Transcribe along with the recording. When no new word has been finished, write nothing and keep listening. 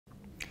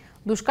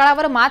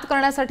दुष्काळावर मात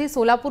करण्यासाठी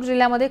सोलापूर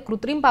जिल्ह्यामध्ये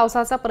कृत्रिम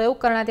पावसाचा प्रयोग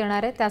करण्यात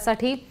येणार आहे।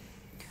 त्यासाठी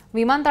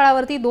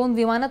विमानतळावरती 2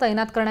 विमानं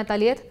तैनात करण्यात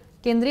आली आहेत।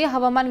 केंद्रीय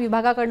हवामान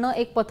विभागाकडून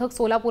एक पथक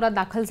सोलापुरात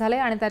दाखल झाले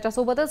आणि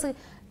त्याच्यासोबतच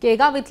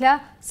केगाव इथल्या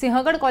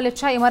सिंहगड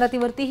कॉलेजच्या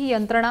इमारतीवरती ही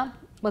यंत्रणा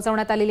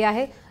बसवण्यात आलेली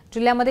आहे।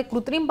 जिल्ह्यामध्ये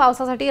कृत्रिम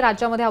पावसासाठी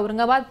राज्यामध्ये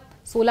औरंगाबाद,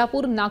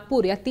 सोलापूर,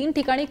 नागपूर या 3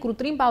 ठिकाणी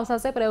कृत्रिम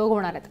पावसाचे प्रयोग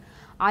होणार आहेत।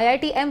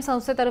 IITM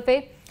संस्थेतर्फे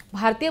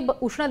भारतीय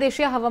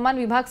उष्णदेशीय हवामान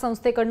विभाग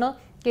संस्थेकडून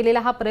केलेला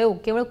हा प्रयोग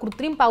केवळ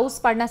कृत्रिम पाऊस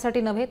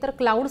पाडण्यासाठी नव्हे तर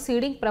क्लाउड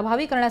सीडिंग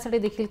प्रभावी करण्यासाठी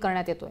देखील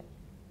करण्यात येतोय।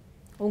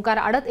 ओंकार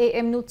आडत,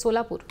 AM न्यूज,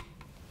 सोलापूर।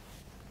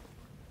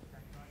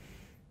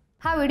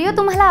 हा व्हिडिओ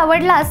तुम्हाला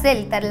आवडला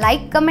असेल तर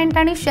लाईक, कमेंट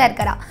आणि शेअर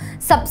करा।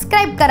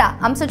 सबस्क्राइब करा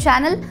आमचं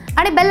चॅनल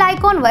आणि बेल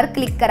आयकॉनवर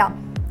क्लिक करा।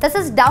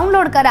 तसंच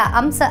डाउनलोड करा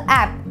आमचं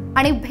ॲप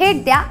आणि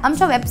भेट द्या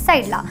आमच्या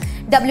वेबसाईटला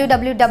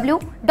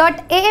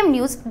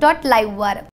www.amnews.live वर।